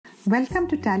Welcome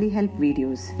to TallyHelp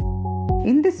videos.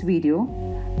 In this video,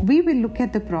 we will look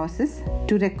at the process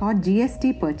to record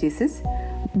GST purchases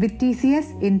with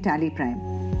TCS in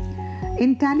TallyPrime.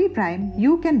 In TallyPrime,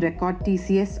 you can record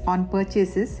TCS on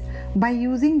purchases by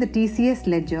using the TCS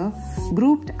ledger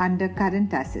grouped under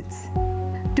current assets.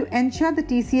 To ensure the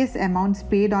TCS amounts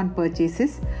paid on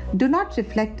purchases do not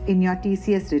reflect in your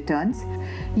TCS returns,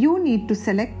 you need to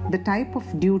select the type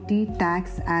of duty,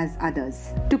 tax as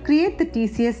others. To create the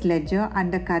TCS ledger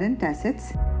under current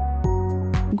assets,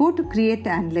 go to Create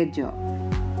an Ledger.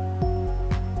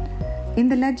 In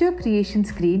the ledger creation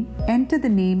screen, enter the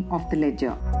name of the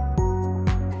ledger.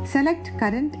 Select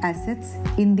Current Assets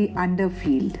in the Under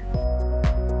field.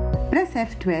 Press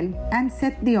F12 and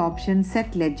set the option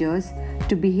Set Ledgers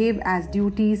to behave as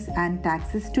duties and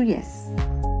taxes to Yes.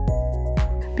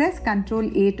 Press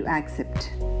Ctrl A to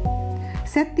accept.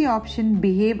 Set the option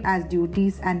Behave as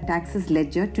Duties and Taxes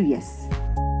Ledger to Yes.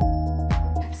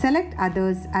 Select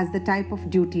Others as the type of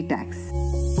duty tax.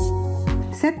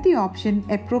 Set the option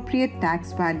Appropriate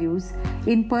Tax Values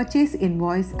in Purchase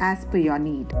Invoice as per your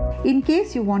need. In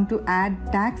case you want to add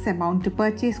tax amount to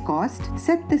purchase cost,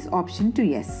 set this option to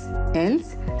Yes.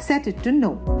 Else, set it to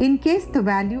No. In case the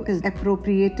value is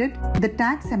appropriated, the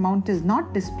tax amount is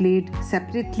not displayed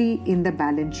separately in the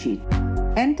balance sheet.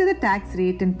 Enter the tax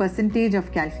rate in percentage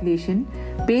of calculation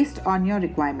based on your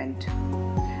requirement.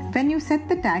 When you set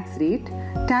the tax rate,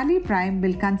 TallyPrime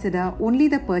will consider only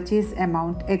the purchase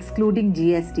amount excluding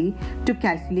GST to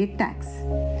calculate tax.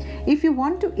 If you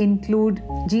want to include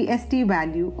GST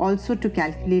value also to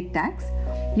calculate tax,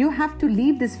 you have to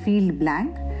leave this field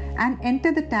blank and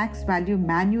enter the tax value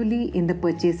manually in the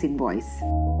purchase invoice.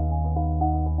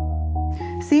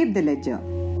 Save the ledger.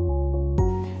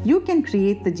 You can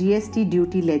create the GST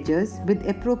duty ledgers with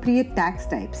appropriate tax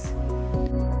types.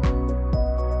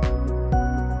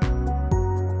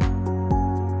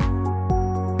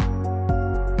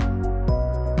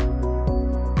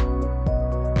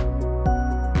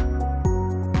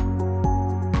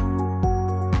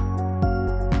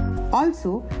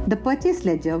 Also, the purchase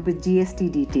ledger with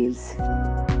GST details.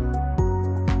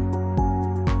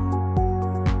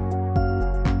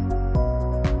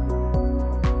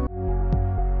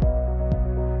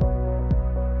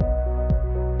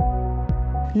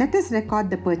 Let us record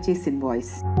the purchase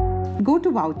invoice. Go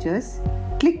to Vouchers,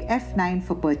 click F9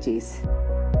 for purchase.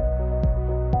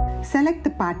 Select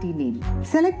the party name.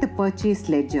 Select the purchase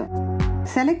ledger.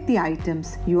 Select the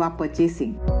items you are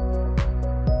purchasing.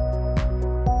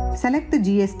 Select the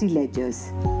GST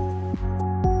ledgers.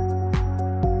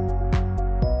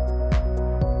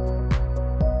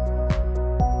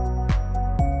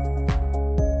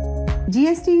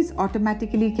 GST is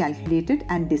automatically calculated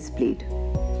and displayed.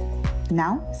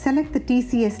 Now select the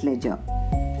TCS ledger.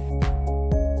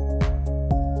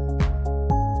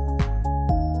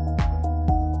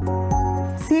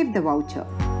 Save the voucher.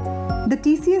 The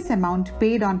TCS amount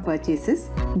paid on purchases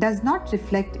does not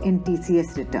reflect in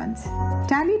TCS returns.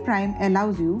 TallyPrime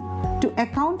allows you to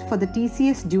account for the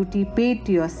TCS duty paid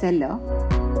to your seller.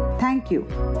 Thank you.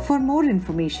 For more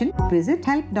information, visit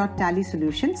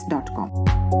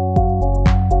help.tallysolutions.com.